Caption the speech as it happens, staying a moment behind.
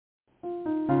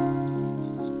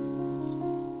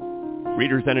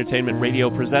Readers Entertainment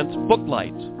Radio presents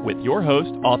Booklights with your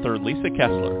host, author Lisa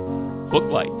Kessler.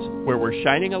 Booklights, where we're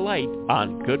shining a light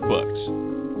on good books.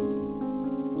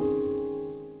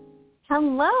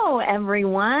 Hello,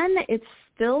 everyone. It's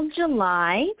still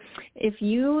July. If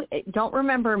you don't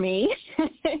remember me,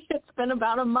 it's been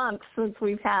about a month since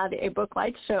we've had a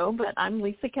Booklight show, but I'm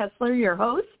Lisa Kessler, your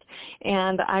host,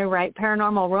 and I write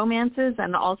paranormal romances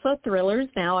and also thrillers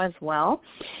now as well.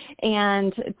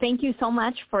 And thank you so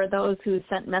much for those who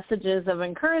sent messages of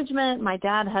encouragement. My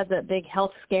dad had a big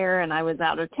health scare and I was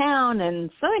out of town.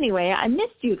 And so anyway, I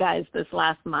missed you guys this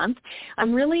last month.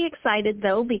 I'm really excited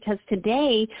though because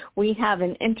today we have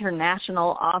an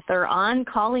international author on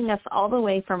calling us all the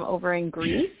way from over in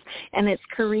Greece. And it's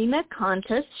Karina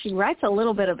Kantas. She writes a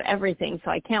little bit of everything,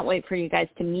 so I can't wait for you guys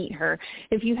to meet her.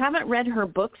 If you haven't read her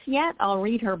books yet, I'll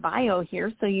read her bio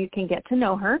here so you can get to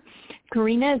know her.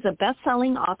 Karina is a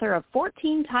best-selling author of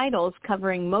 14 titles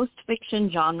covering most fiction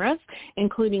genres,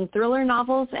 including thriller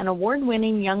novels and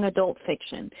award-winning young adult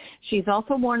fiction. She's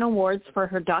also won awards for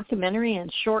her documentary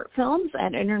and short films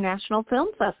at international film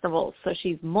festivals, so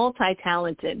she's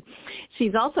multi-talented.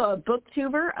 She's also a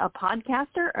booktuber, a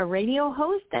podcaster, a radio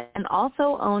host, and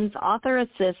also owns Author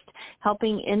Assist,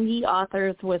 helping indie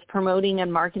authors with promoting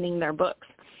and marketing their books.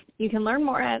 You can learn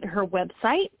more at her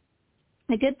website.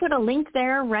 I did put a link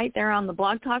there, right there on the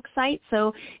Blog Talk site,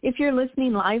 so if you're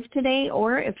listening live today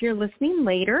or if you're listening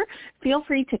later, feel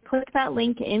free to click that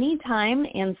link anytime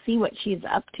and see what she's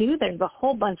up to. There's a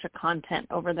whole bunch of content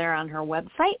over there on her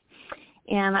website,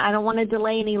 and I don't want to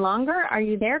delay any longer. Are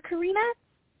you there, Karina?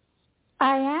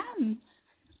 I am.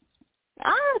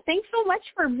 Thanks so much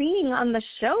for being on the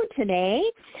show today.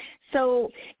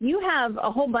 So you have a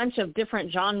whole bunch of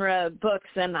different genre books,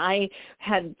 and I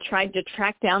had tried to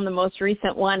track down the most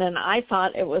recent one, and I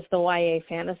thought it was the YA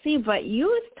fantasy, but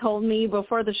you told me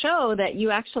before the show that you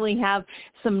actually have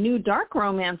some new dark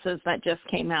romances that just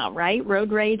came out, right?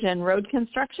 Road Rage and Road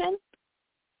Construction?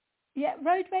 Yeah,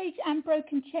 Road Rage and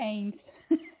Broken Chains.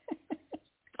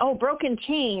 Oh, Broken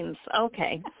Chains.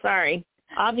 Okay, sorry.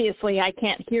 Obviously, I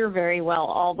can't hear very well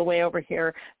all the way over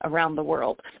here around the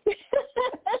world.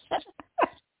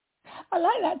 I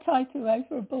like that title, though,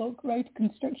 for a book, Road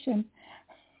Construction.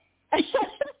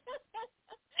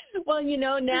 Well, you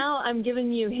know, now I'm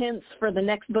giving you hints for the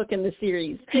next book in the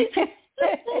series.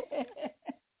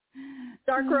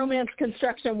 Dark Romance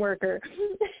Construction Worker.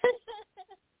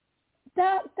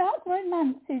 Dark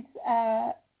romance is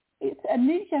it's a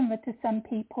new genre to some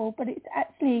people, but it's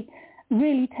actually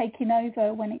really taking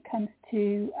over when it comes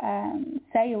to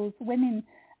sales. Women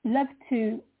love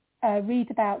to read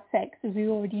about sex, as we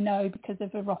already know, because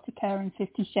of erotica and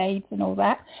 50 Shades and all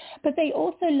that. But they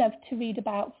also love to read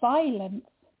about violence.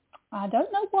 I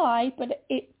don't know why, but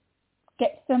it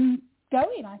gets them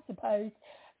going, I suppose.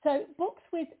 So books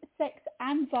with sex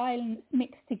and violence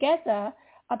mixed together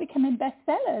are becoming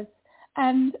bestsellers.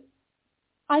 And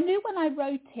I knew when I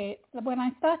wrote it, when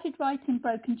I started writing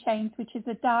Broken Chains, which is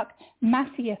a dark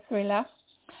mafia thriller,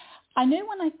 I knew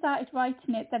when I started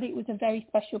writing it that it was a very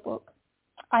special book.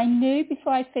 I knew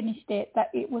before I finished it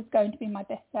that it was going to be my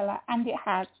bestseller, and it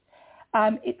has.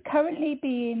 It's currently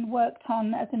being worked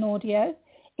on as an audio.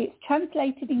 It's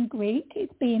translated in Greek.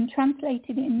 It's being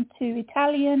translated into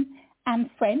Italian and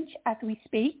French as we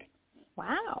speak.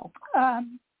 Wow.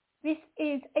 This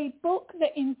is a book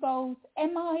that involves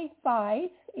MI5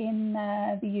 in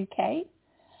the UK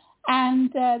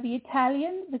and the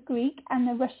Italian, the Greek, and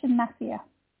the Russian mafia.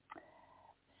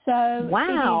 So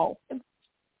wow.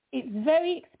 It's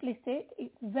very explicit,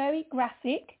 it's very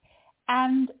graphic,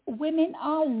 and women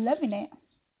are loving it.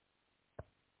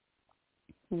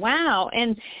 Wow.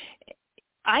 And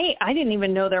I didn't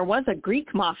even know there was a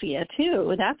Greek mafia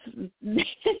too. That's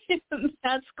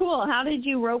cool. How did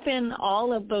you rope in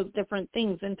all of those different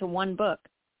things into one book?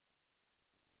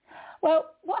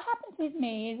 Well, what happens with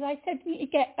me is I said you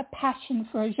get a passion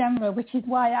for a genre, which is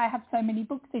why I have so many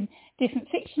books in different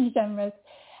fiction genres.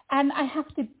 And I have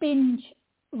to binge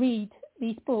read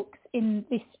these books in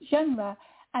this genre,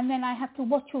 and then I have to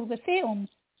watch all the films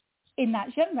in that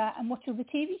genre and watch all the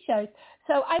TV shows.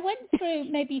 So I went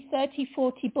through maybe 30,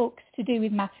 40 books to do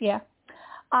with mafia.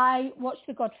 I watched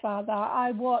The Godfather.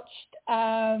 I watched,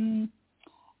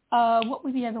 what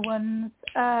were the other ones?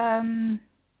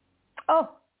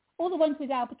 All the ones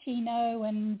with Al Pacino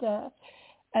and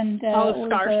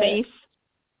Scarface.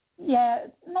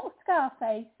 Not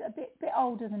Scarface, a bit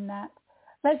older than that.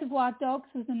 Reservoir Dogs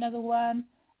was another one.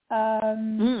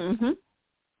 There's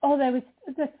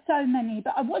so many,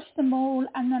 but I watched them all,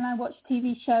 and then I watched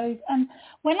TV shows. And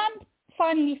when I'm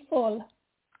finally full,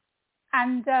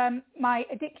 and my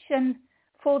addiction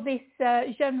for this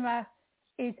genre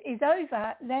is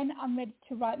over, then I'm ready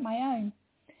to write my own.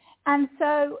 And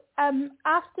so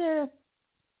after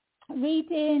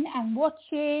reading and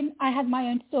watching, I had my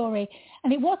own story.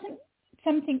 And it wasn't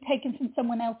something taken from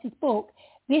someone else's book.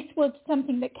 This was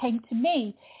something that came to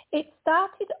me. It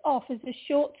started off as a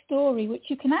short story, which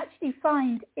you can actually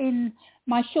find in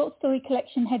my short story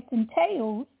collection, Heads and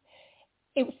Tails.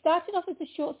 It started off as a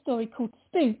short story called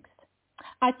Spooks.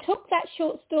 I took that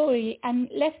short story and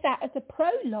left that as a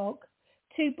prologue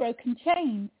to Broken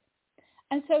Chains.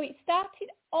 And so it started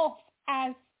off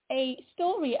as a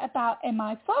story about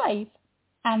MI5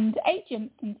 and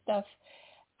agents and stuff.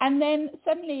 And then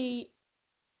suddenly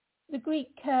the Greek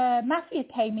mafia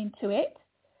came into it.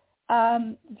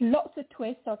 Lots of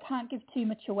twists, so I can't give too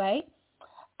much away.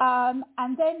 And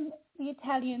then the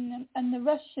Italian and the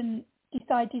Russian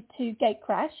decided to gate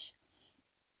crash.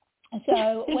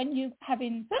 So when you're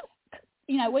having,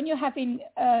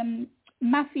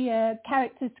 mafia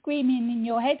characters screaming in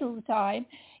your head all the time,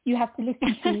 you have to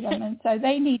listen to them. And so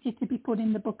they needed to be put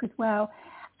in the book as well.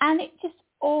 And it just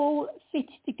all fitted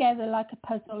together like a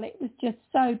puzzle. It was just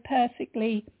so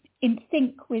perfectly in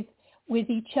sync with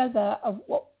each other of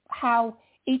how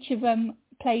each of them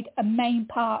played a main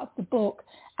part of the book.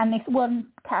 And this one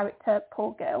character,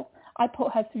 poor girl, I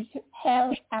put her through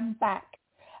hell and back.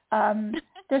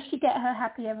 Does she get her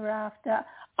happy ever after?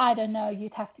 I don't know.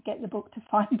 You'd have to get the book to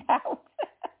find out.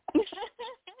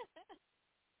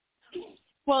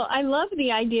 Well, I love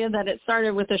the idea that it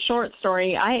started with a short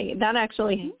story. That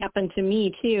actually happened to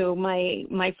me too.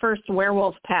 My first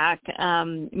werewolf pack,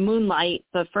 Moonlight,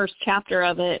 the first chapter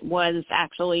of it was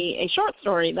actually a short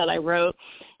story that I wrote.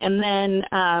 And then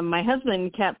my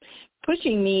husband kept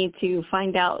pushing me to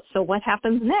find out, so what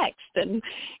happens next?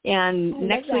 And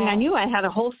next thing I knew, I had a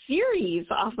whole series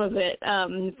off of it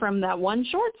from that one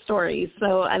short story.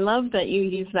 So I love that you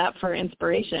use that for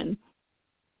inspiration.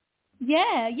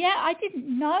 Yeah, I didn't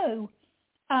know.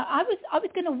 I was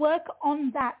going to work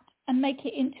on that and make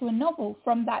it into a novel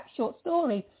from that short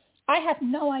story. I had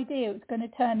no idea it was going to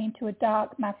turn into a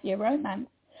dark mafia romance.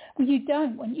 Well, you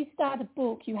don't. When you start a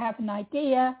book, you have an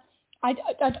idea. I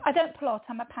don't plot.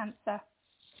 I'm a pantser.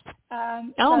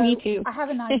 Me too. I have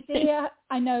an idea.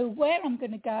 I know where I'm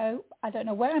going to go. I don't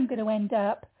know where I'm going to end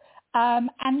up.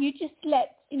 And you just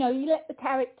let the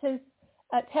characters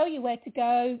tell you where to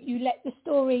go. You let the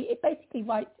story, it basically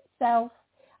writes itself.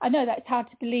 I know that's hard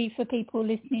to believe for people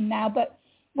listening now, but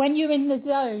when you're in the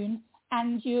zone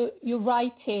and you're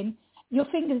writing, your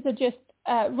fingers are just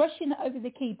rushing over the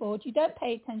keyboard. You don't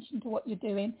pay attention to what you're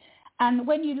doing. And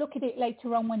when you look at it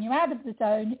later on, when you're out of the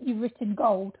zone, you've written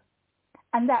gold.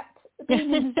 And that,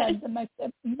 being in the zone is the most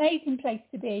amazing place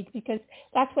to be, because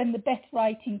that's when the best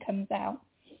writing comes out.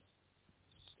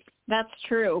 That's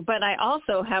true. But I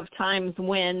also have times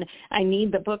when I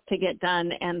need the book to get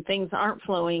done and things aren't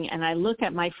flowing, and I look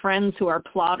at my friends who are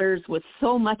plotters with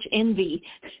so much envy.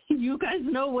 You guys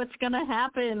know what's going to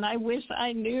happen. I wish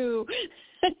I knew.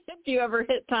 Do you ever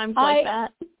hit times like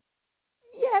that?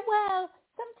 Yeah, well,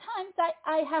 sometimes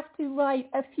I have to write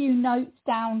a few notes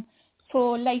down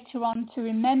for later on to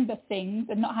remember things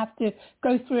and not have to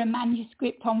go through a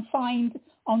manuscript on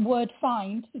Word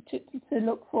Find to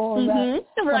look for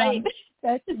what I'm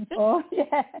searching for.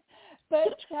 Yeah,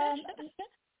 but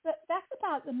that's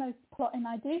about the most plotting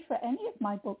I do for any of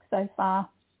my books so far.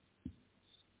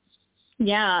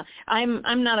 Yeah,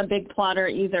 I'm not a big plotter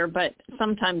either, but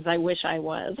sometimes I wish I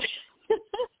was.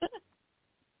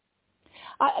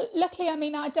 Luckily,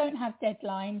 I don't have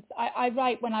deadlines. I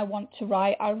write when I want to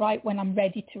write. I write when I'm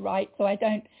ready to write. So I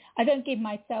don't give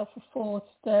myself a forced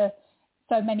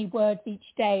so many words each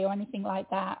day or anything like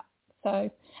that. So,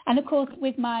 and of course,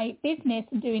 with my business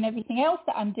and doing everything else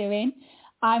that I'm doing,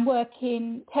 I'm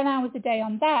working 10 hours a day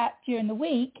on that during the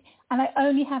week, and I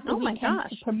only have the weekend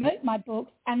to promote my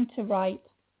books and to write.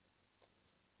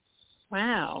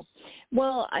 Wow.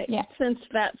 Well, since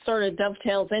that sort of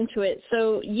dovetails into it,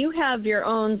 so you have your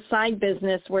own side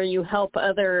business where you help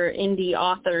other indie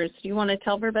authors. Do you want to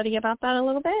tell everybody about that a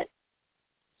little bit?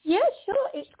 Yeah, sure.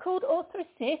 It's called Author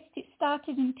Assist. It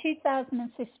started in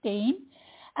 2015.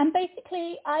 And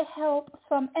basically, I help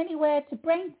from anywhere to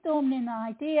brainstorming an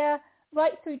idea,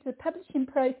 right through to the publishing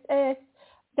process,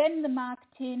 then the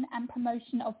marketing and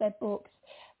promotion of their books.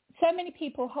 So many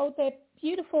people hold their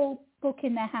beautiful book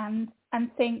in their hand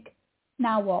and think,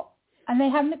 now what? And they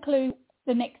haven't a clue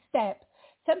the next step.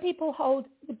 Some people hold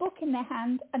the book in their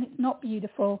hand and it's not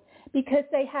beautiful because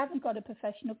they haven't got a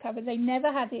professional cover. They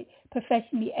never had it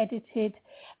professionally edited.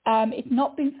 It's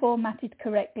not been formatted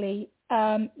correctly.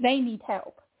 They need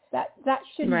help. that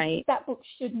book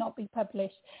should not be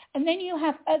published. And then you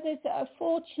have others that are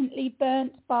fortunately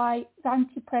burnt by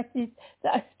vanity presses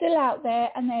that are still out there,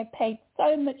 and they've paid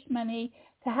so much money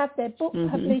to have their book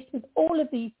published with all of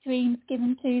these dreams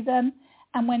given to them.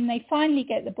 And when they finally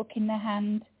get the book in their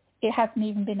hand, it hasn't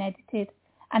even been edited,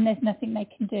 and there's nothing they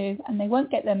can do, and they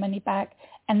won't get their money back,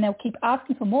 and they'll keep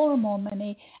asking for more and more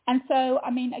money. And so,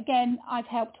 I mean, again, I've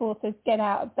helped authors get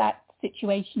out of that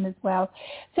situation as well.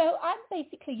 So I'm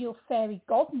basically your fairy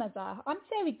godmother. I'm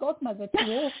fairy godmother to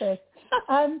authors.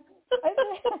 I've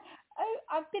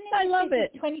been in this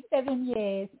business 27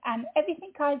 years, and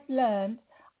everything I've learned,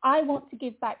 I want to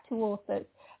give back to authors.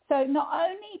 So not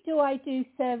only do I do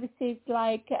services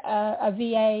like a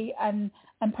VA and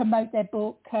promote their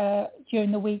book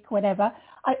during the week, whatever,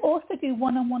 I also do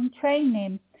one-on-one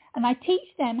training, and I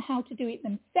teach them how to do it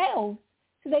themselves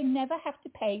so they never have to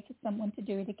pay for someone to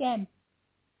do it again.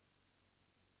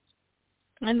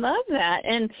 I love that.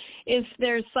 And if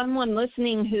there's someone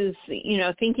listening who's,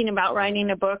 thinking about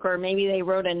writing a book, or maybe they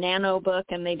wrote a nano book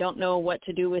and they don't know what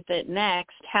to do with it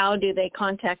next, how do they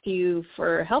contact you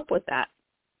for help with that?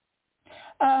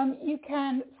 You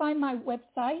can find my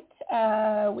website,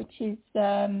 which is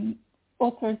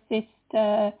Author Assist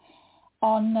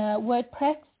on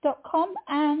WordPress.com,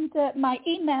 and my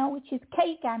email, which is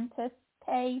kgantas,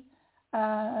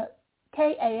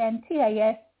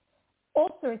 Kantas,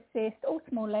 Author Assist, all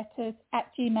small letters,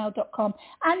 @gmail.com.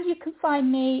 And you can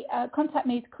find me, contact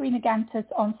me as Karina Gantas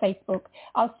on Facebook.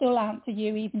 I'll still answer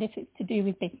you, even if it's to do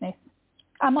with business.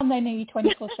 I'm on there nearly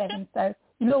 24/7, so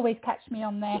you'll always catch me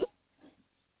on there.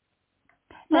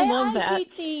 I love that.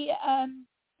 Read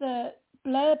the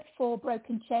blurb for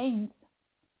Broken Chains?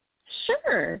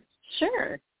 Sure.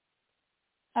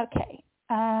 Okay.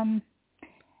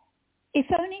 If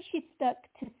only she'd stuck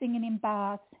to singing in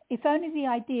bars. If only the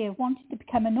idea of wanting to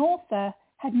become an author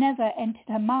had never entered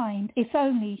her mind. If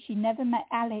only she never met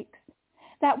Alex.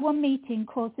 That one meeting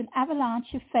caused an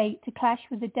avalanche of fate to clash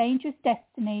with a dangerous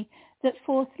destiny that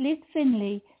forced Liz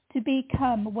Finley to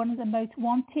become one of the most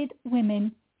wanted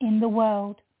women in the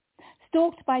world.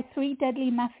 Stalked by 3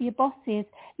 deadly mafia bosses,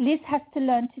 Liz has to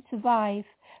learn to survive,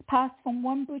 passed from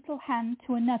one brutal hand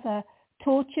to another,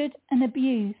 tortured and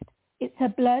abused. It's her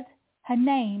blood, her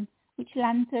name, which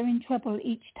lands her in trouble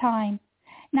each time.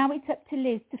 Now it's up to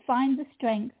Liz to find the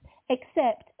strength,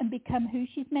 accept and become who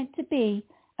she's meant to be,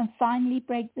 and finally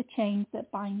break the chains that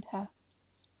bind her.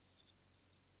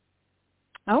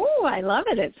 Oh, I love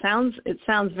it. It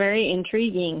sounds very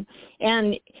intriguing.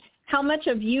 And how much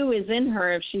of you is in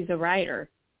her if she's a writer?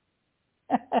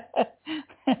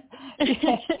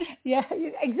 yeah,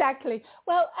 exactly.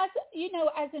 Well, as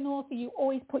an author, you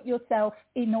always put yourself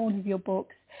in all of your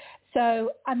books.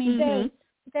 So, I mean,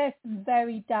 there's some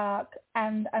very dark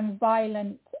and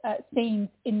violent scenes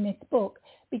in this book,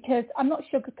 because I'm not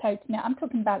sugarcoating it. I'm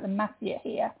talking about the mafia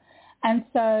here. And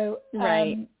so,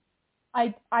 right.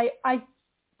 I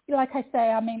like I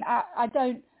say, I mean, I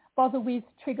don't bother with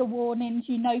trigger warnings.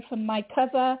 You know from my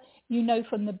cover, you know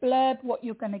from the blurb what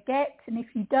you're going to get, and if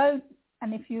you don't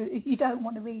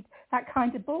want to read that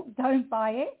kind of book, don't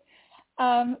buy it.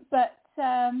 But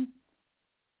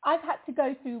I've had to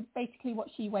go through basically what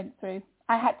she went through.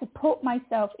 I had to put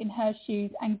myself in her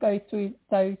shoes and go through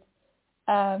those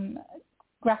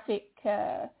graphic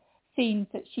scenes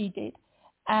that she did,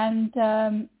 and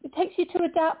it takes you to a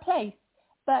dark place.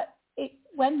 But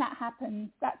when that happens,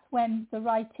 that's when the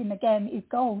writing again is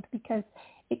gold, because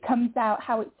it comes out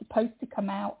how it's supposed to come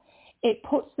out. It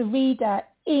puts the reader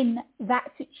in that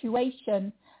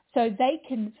situation so they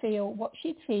can feel what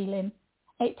she's feeling.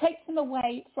 It takes them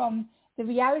away from the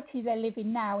reality they're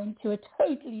living now into a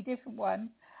totally different one.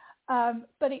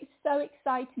 But it's so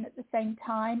exciting at the same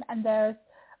time. And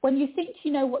when you think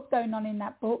you know what's going on in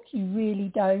that book, you really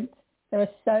don't. There are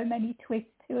so many twists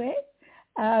to it.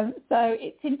 So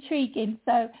it's intriguing.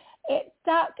 So it's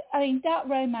dark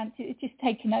romance is just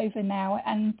taken over now,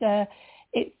 and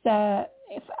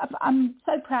I'm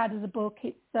so proud of the book.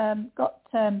 It's got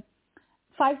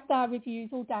 5-star reviews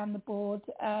all down the board.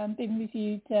 Been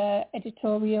reviewed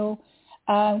editorial,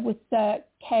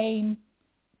 came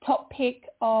top pick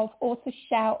of Author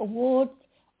Shout Awards,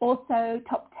 also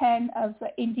top 10 of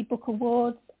Indie Book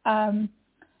Awards, and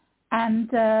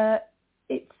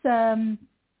it's.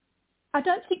 I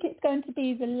don't think it's going to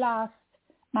be the last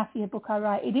mafia book I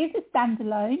write. It is a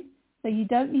standalone, so you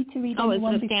don't need to read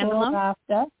anyone before or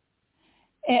after.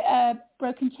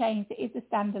 Broken Chains, it is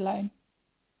a standalone.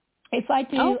 If I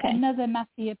do another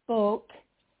mafia book,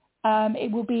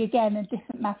 it will be, again, a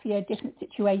different mafia, different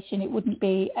situation. It wouldn't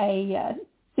be a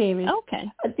series. Okay.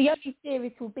 The only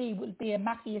series would be a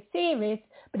mafia series,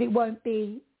 but it won't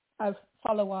be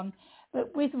follow-on.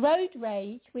 But with Road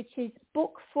Rage, which is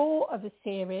book 4 of a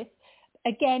series,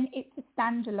 again, it's a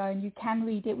standalone. You can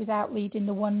read it without reading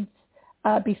the ones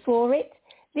before it.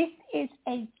 This is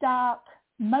a dark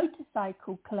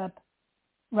motorcycle club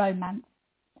romance.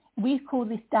 We call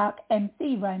this dark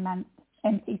MC romance.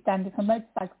 MC standing for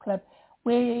motorcycle club.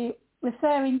 We're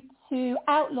referring to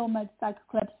outlaw motorcycle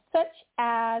clubs such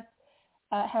as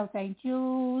Hells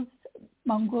Angels,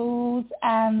 Mongols,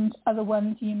 and other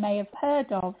ones you may have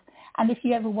heard of. And if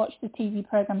you ever watch the TV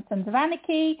program Sons of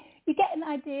Anarchy, you get an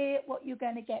idea what you're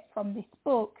going to get from this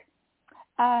book.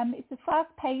 It's a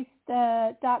fast-paced,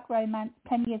 dark romance,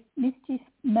 plenty of mischief,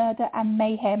 murder, and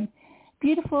mayhem.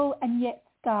 Beautiful and yet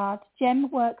scarred,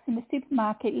 Jem works in a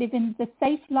supermarket, living the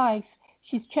safe life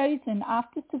she's chosen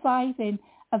after surviving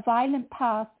a violent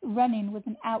past running with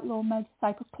an outlaw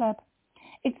motorcycle club.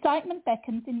 Excitement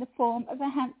beckons in the form of a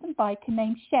handsome biker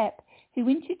named Shep, who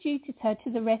introduces her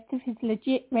to the rest of his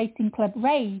legit racing club,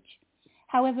 Rage.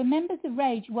 However, members of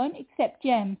Rage won't accept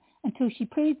Jem until she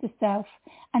proves herself,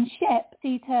 and Shep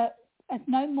sees her as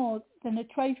no more than a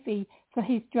trophy for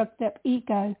his drugged-up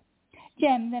ego.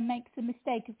 Jem then makes the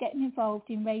mistake of getting involved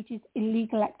in Rage's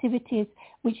illegal activities,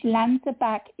 which lands her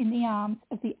back in the arms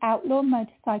of the outlaw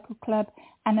motorcycle club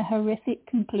and a horrific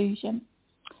conclusion.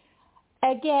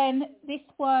 Again, this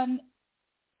one,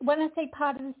 when I say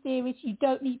part of the series, you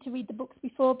don't need to read the books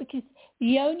before, because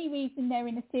the only reason they're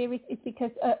in a series is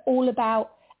because they're all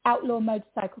about outlaw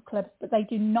motorcycle clubs, but they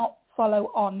do not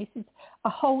follow on. This is a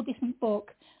whole different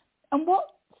book. And what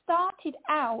started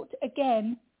out,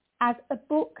 again, as a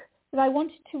book that I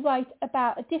wanted to write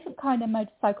about a different kind of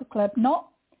motorcycle club, not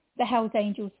the Hells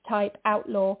Angels type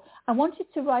outlaw. I wanted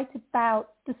to write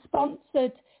about the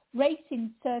sponsored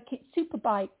racing circuit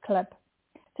superbike club.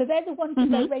 So they're the ones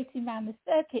that go racing around the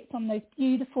circuits on those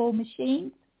beautiful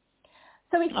machines.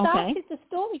 So the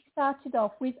story started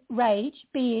off with Rage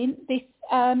being this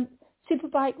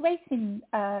superbike racing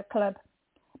club.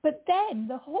 But then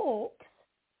the Hawks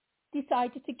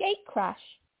decided to gate crash.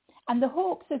 And the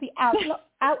Hawks are the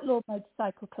outlaw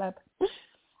motorcycle club.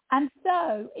 And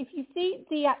so if you see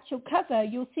the actual cover,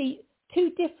 you'll see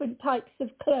 2 different types of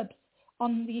clubs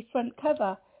on the front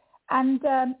cover. And,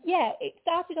 it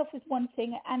started off as one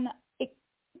thing, and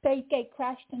they gate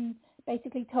crashed and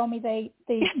basically told me they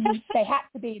had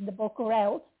to be in the book or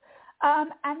else.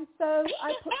 And so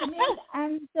I put them in,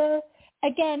 and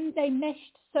again, they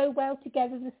meshed so well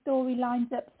together. The story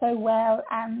lines up so well,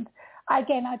 and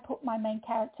again, I put my main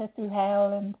character through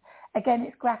hell, and again,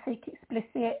 it's graphic,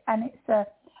 explicit, and it's a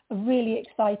really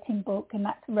exciting book, and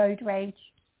that's Road Rage.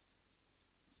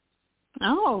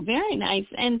 Oh, very nice.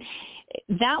 And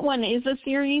that one is a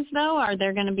series, though? Are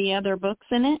there going to be other books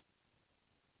in it?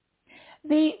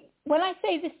 When I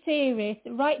say the series,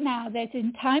 right now there's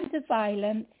In Times of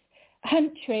Violence,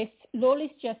 Huntress,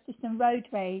 Lawless Justice, and Road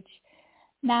Rage.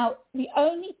 Now, the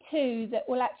only 2 that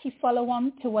will actually follow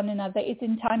on to one another is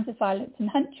In Times of Violence and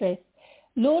Huntress.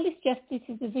 Lawless Justice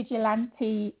is a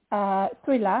vigilante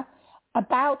thriller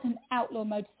about an outlaw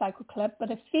motorcycle club,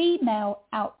 but a female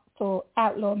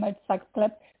outlaw motorcycle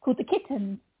club called the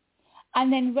Kittens.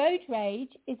 And then Road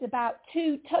Rage is about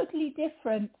 2 totally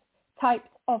different types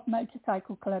of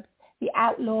motorcycle clubs, the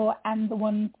outlaw and the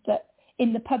ones that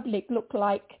in the public look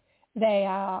like they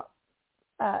are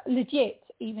legit,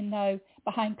 even though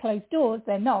behind closed doors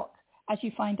they're not, as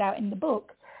you find out in the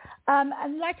book.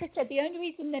 And like I said, the only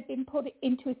reason they've been put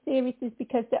into a series is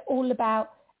because they're all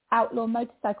about outlaw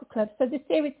motorcycle clubs. So the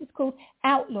series is called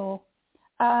Outlaw.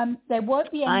 There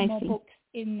won't be any more books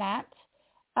in that,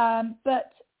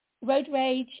 but Road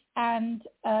Rage and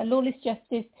Lawless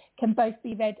Justice can both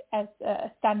be read as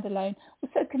a standalone.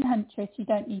 Also can Huntress. You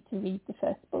don't need to read the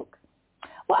first book.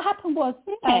 What happened was...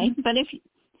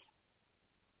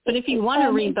 But if you want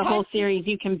to read the whole series,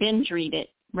 you can binge read it,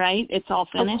 right? It's all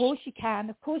finished? Of course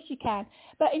you can.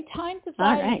 But In Times of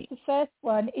Violence, the first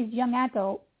one is young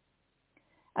adult,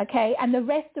 okay? And the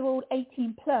rest are all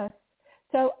 18 plus.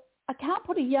 So I can't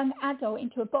put a young adult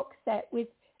into a box set with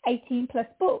 18 plus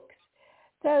books.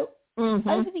 So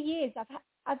over the years,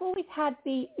 I've always had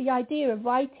the idea of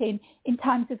writing In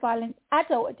Times of Violence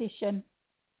adult edition.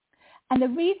 And the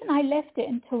reason I left it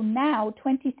until now,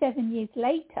 27 years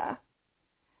later,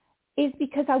 is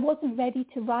because I wasn't ready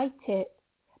to write it.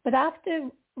 But after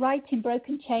writing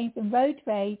Broken Chains and Road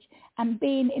Rage and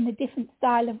being in a different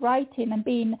style of writing and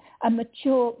being much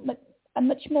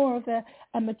more of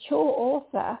a mature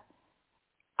author,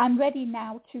 I'm ready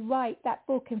now to write that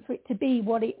book and for it to be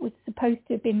what it was supposed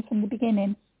to have been from the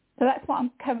beginning. So that's what I'm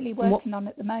currently working on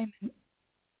at the moment.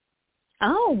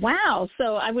 Oh, wow.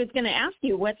 So I was going to ask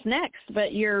you what's next,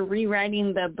 but you're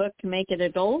rewriting the book to make it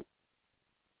adult?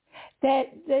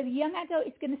 The young adult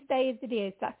is going to stay as it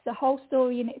is. That's the whole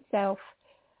story in itself.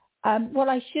 What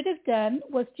I should have done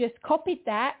was just copied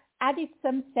that, added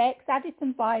some sex, added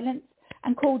some violence,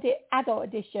 and called it Adult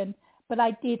Edition. But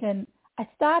I didn't. I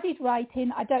started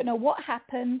writing. I don't know what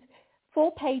happened.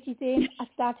 4 pages in, I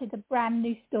started a brand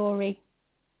new story.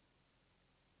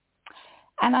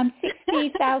 And I'm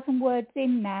 60,000 words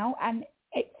in now, and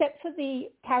except for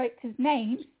the characters'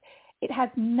 names, it has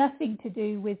nothing to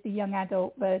do with the young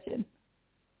adult version.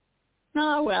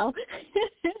 Oh, well.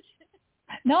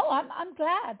 No, I'm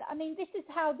glad. I mean, this is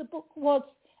how the book was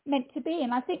meant to be,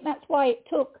 and I think that's why it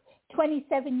took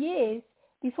 27 years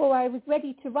before I was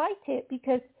ready to write it,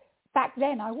 because back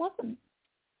then I wasn't.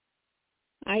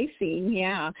 I see,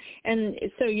 yeah. And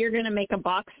so you're going to make a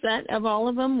box set of all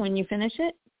of them when you finish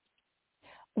it?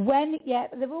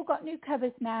 They've all got new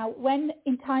covers now. When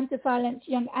In Times of Violence,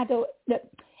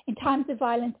 In Times of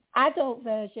Violence adult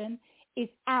version is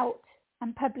out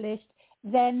and published,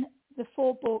 then the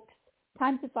 4 books,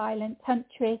 Times of Violence,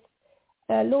 Huntress,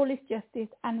 Lawless Justice,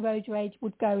 and Road Rage,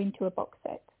 would go into a box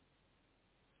set.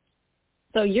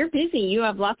 So you're busy. You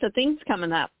have lots of things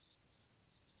coming up.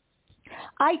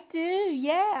 I do,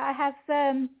 yeah. I have.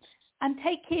 I'm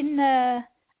taking.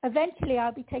 Eventually,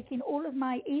 I'll be taking all of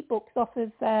my ebooks off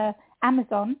of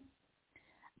Amazon.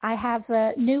 I have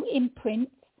new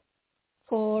imprints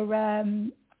for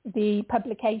the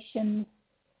publications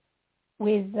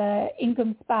with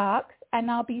Ingram Sparks, and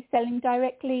I'll be selling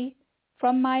directly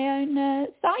from my own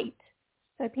site,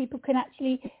 so people can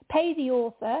actually pay the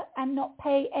author and not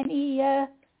pay any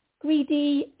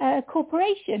greedy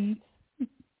corporations.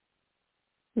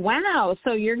 Wow.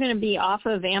 So you're going to be off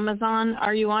of Amazon.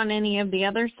 Are you on any of the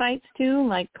other sites too,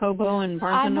 like Kobo and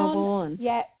Barnes & Noble?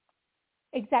 Yeah,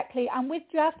 exactly. I'm with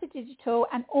Drafted Digital,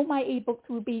 and all my ebooks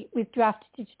will be with Drafted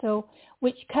Digital,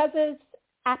 which covers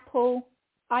Apple,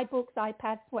 iBooks,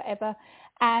 iPads, whatever,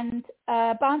 and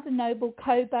Barnes & Noble,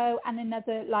 Kobo, and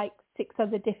another 6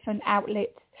 other different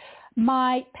outlets.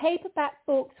 My paperback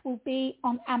books will be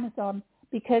on Amazon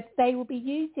because they will be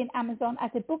used in Amazon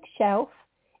as a bookshelf.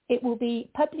 It will be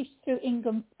published through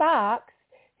Ingram Sparks,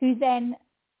 who then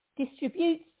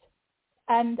distributes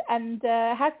and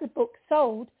has the book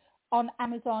sold on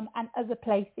Amazon and other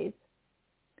places.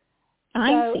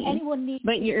 I see. Anyone needs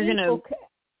but you're going to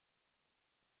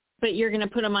But you're going to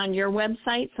put them on your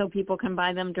website so people can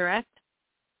buy them direct?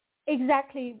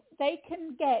 Exactly. They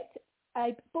can get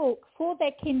a book for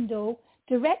their Kindle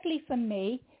directly from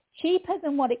me, cheaper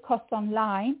than what it costs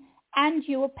online, and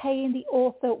you are paying the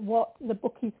author what the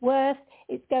book is worth.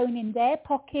 It's going in their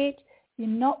pocket. You're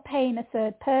not paying a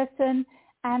third person.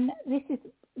 And this is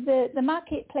the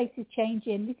marketplace is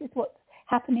changing. This is what's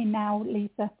happening now,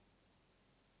 Lisa.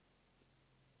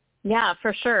 Yeah,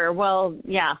 for sure. Well,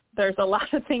 yeah, there's a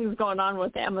lot of things going on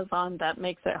with Amazon that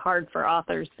makes it hard for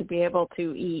authors to be able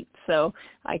to eat. So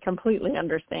I completely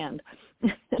understand.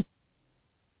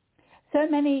 So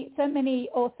many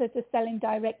authors are selling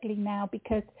directly now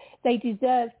because they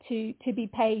deserve to be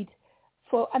paid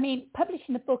for. I mean,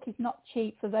 publishing a book is not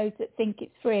cheap for those that think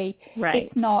it's free. Right.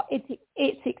 It's not.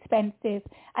 It's expensive.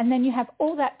 And then you have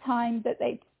all that time that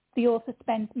the author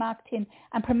spends marketing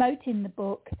and promoting the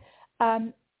book.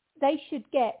 They should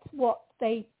get what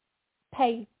they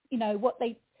pay, what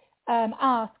they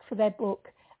ask for their book.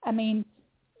 I mean,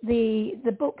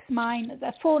 the book's mine,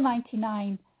 they're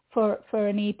 $4.99 for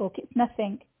an ebook. It's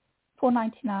nothing,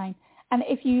 $4.99. And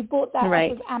if you bought that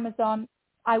right. off of Amazon,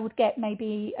 I would get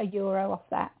maybe €1 off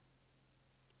that.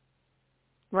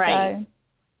 Right.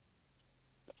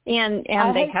 So,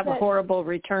 and they have horrible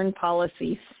return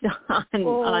policies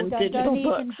on digital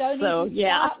books. Don't even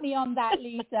start me on that,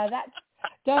 Lisa.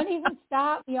 Don't even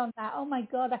start me on that. Oh, my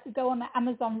God, I could go on an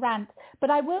Amazon rant. But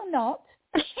I will not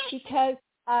because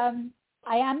I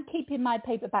am keeping my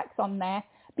paperbacks on there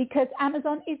because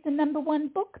Amazon is the number one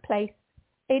book place.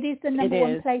 It is the number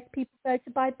one place people go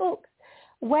to buy books.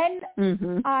 When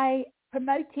I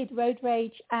promoted Road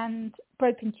Rage and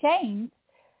Broken Chains,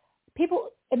 people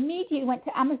immediately went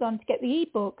to Amazon to get the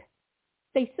ebook.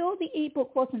 They saw the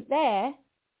ebook wasn't there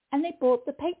and they bought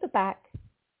the paperback.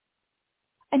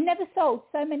 I never sold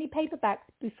so many paperbacks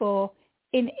before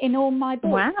in all my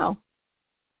books. Wow.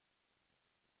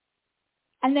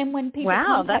 And then when people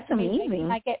contact that's me, amazing.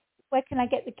 Where can I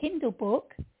get the Kindle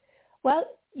book? Well,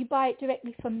 you buy it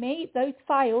directly from me. Those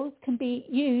files can be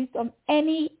used on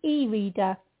any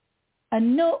e-reader, a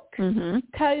Nook,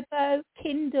 Kobo,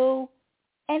 Kindle,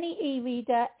 any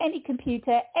e-reader, any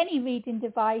computer, any reading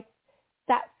device.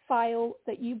 That file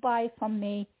that you buy from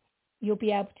me, you'll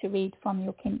be able to read from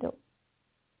your Kindle.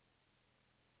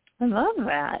 I love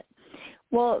that.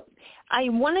 Well, I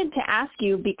wanted to ask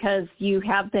you, because you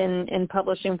have been in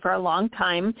publishing for a long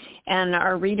time, and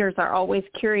our readers are always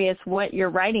curious what your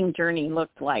writing journey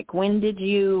looked like. When did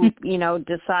you,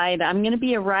 decide I'm going to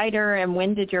be a writer, and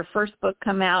when did your first book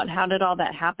come out? How did all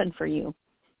that happen for you?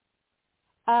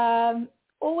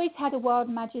 Always had a wild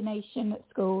imagination at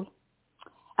school.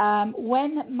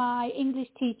 When my English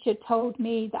teacher told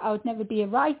me that I would never be a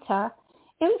writer,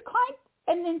 it was quite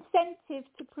an incentive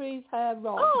to prove her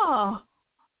wrong. Oh,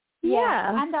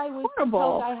 yeah. And I was horrible.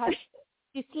 told I had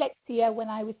dyslexia when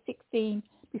I was 16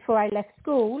 before I left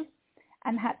school,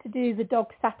 and had to do the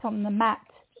dog sat on the mat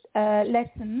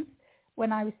lessons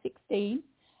when I was 16,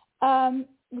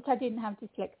 which I didn't have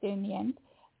dyslexia in the end.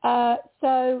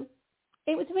 So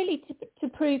it was really to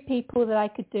prove people that I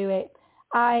could do it.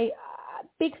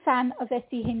 Big fan of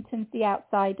S.E. Hinton's The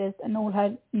Outsiders and all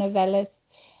her novellas.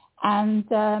 And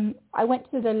I went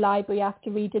to the library after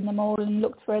reading them all and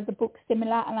looked for other books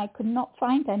similar, and I could not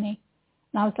find any.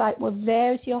 And I was like, well,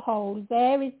 there's your hole.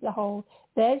 There is the hole.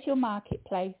 There's your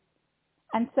marketplace.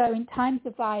 And so In Times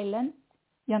of Violence,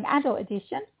 Young Adult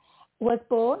Edition, was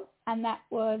born, and that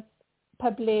was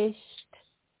published,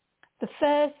 the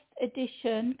first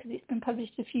edition, because it's been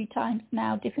published a few times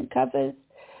now, different covers.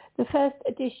 The first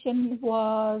edition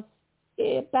was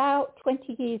about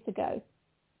 20 years ago.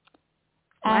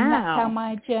 And That's how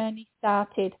my journey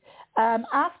started.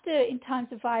 After In Times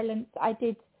of Violence, I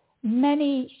did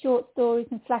many short stories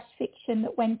and flash fiction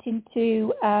that went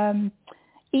into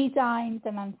e-zines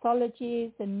and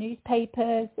anthologies and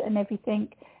newspapers and everything.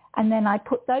 And then I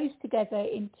put those together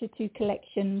into 2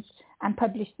 collections and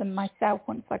published them myself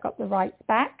once I got the rights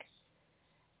back.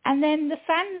 And then the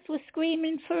fans were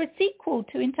screaming for a sequel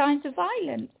to In Times of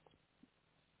Violence.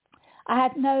 I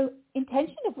had no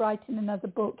intention of writing another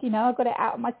book, I got it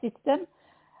out of my system.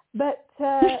 But,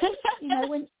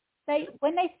 when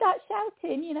they start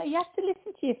shouting, you have to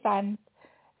listen to your fans.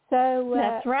 So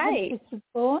that's right. Huntress was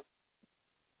born.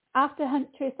 After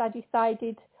Huntress, I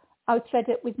decided I was fed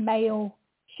up with male,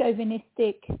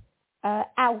 chauvinistic,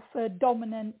 alpha,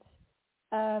 dominant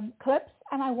clubs,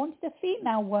 and I wanted a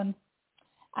female one.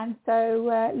 And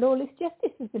so Lawless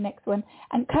Justice is the next one,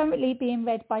 and currently being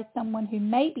read by someone who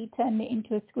maybe turned it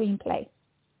into a screenplay.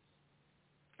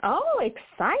 Oh,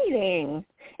 exciting.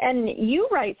 And you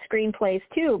write screenplays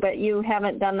too, but you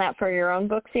haven't done that for your own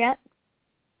books yet?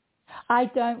 I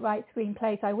don't write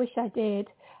screenplays. I wish I did.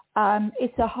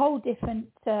 It's a whole different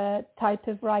type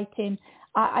of writing.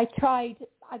 I tried.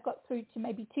 I got through to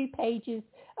maybe 2 pages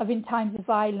of In Times of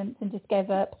Violence and just gave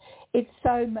up. It's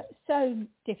so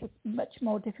much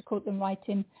more difficult than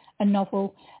writing a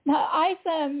novel. Now,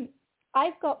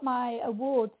 I've got my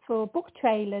awards for book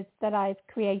trailers that I've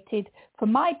created for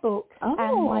my books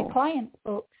and my clients'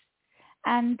 books.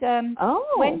 And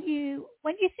when you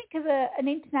think of an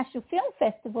international film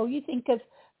festival, you think of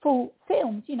full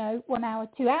films, 1 hour,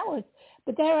 2 hours.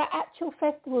 But there are actual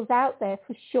festivals out there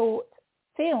for short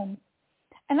films.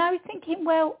 And I was thinking,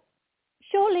 well,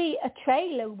 surely a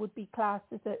trailer would be classed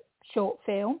as a short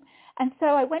film. And so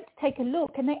I went to take a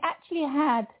look, and they actually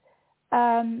had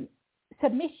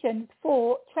submissions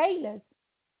for trailers.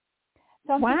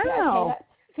 So I'm thinking, okay, that's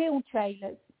film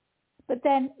trailers. But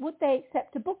then would they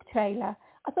accept a book trailer?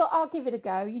 I thought, I'll give it a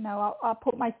go. I'll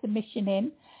put my submission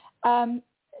in.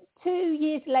 2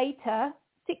 years later,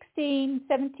 16,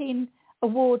 17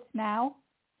 awards now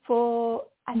for,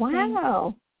 I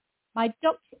think,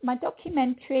 my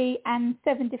documentary and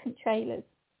 7 different trailers.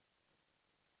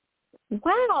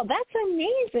 Wow, that's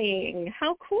amazing.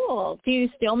 How cool. Do you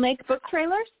still make book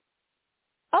trailers?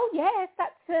 Oh, yes.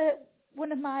 That's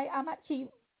one of I'm actually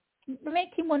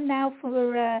making one now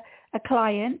for a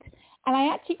client. And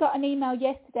I actually got an email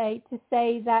yesterday to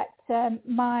say that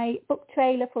my book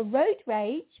trailer for Road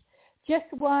Rage just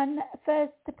won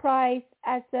first prize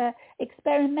as an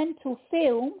experimental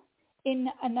film in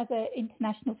another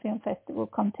international film festival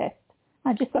contest.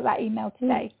 I just got that email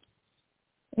today.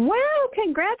 Wow,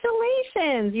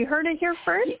 congratulations. You heard it here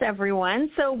first, everyone.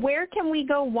 So where can we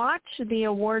go watch the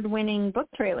award-winning book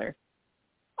trailer?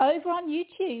 Over on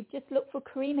YouTube. Just look for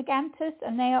Karina Kantas,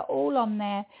 and they are all on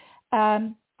there.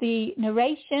 The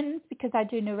narrations, because I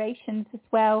do narrations as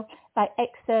well, like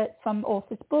excerpts from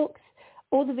authors' books.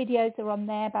 All the videos are on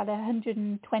there, about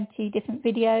 120 different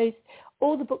videos.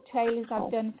 All the book trailers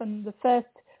I've done, from the first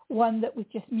one that was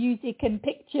just music and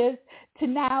pictures to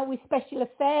now with special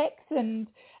effects and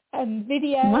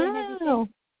video and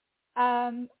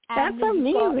everything. That's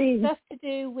amazing. Got stuff to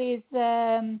do with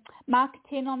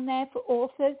marketing on there for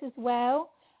authors as well.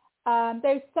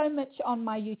 There's so much on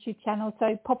my YouTube channel,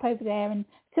 so pop over there and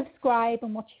subscribe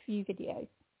and watch a few videos.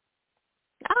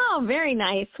 Oh, very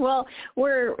nice. Well,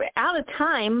 we're out of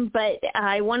time, but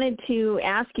I wanted to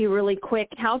ask you really quick,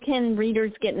 how can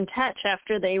readers get in touch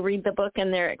after they read the book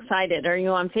and they're excited? Are you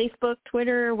on Facebook,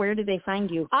 Twitter? Where do they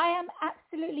find you? I am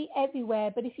absolutely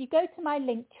everywhere, but if you go to my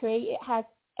link tree, it has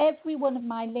every one of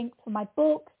my links for my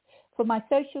books, for my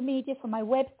social media, for my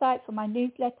website, for my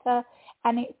newsletter,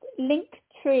 and it's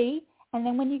Linktree, and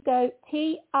then when you go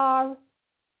TR,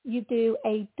 you do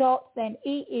a dot, then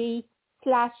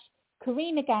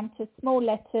EE/Karina Kantas, small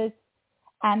letters,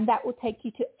 and that will take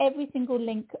you to every single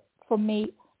link from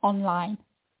me online.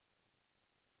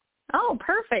 Oh,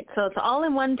 perfect. So it's all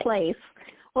in one place.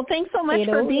 Well, thanks so much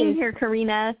for being here,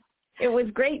 Karina. It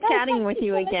was great chatting with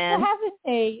you again. Thanks for having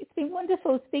me. It's been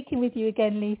wonderful speaking with you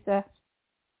again, Lisa.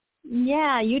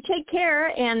 Yeah, you take care,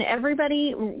 and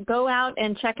everybody go out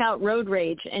and check out Road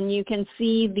Rage, and you can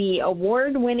see the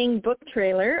award-winning book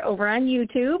trailer over on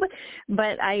YouTube,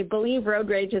 but I believe Road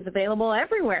Rage is available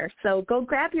everywhere, so go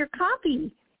grab your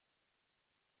copy.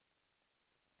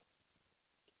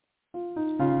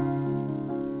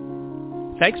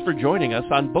 Thanks for joining us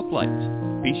on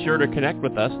Booklights. Be sure to connect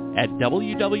with us at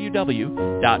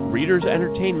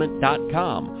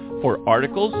www.readersentertainment.com for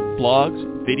articles, blogs,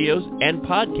 videos, and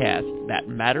podcasts that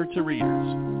matter to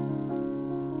readers.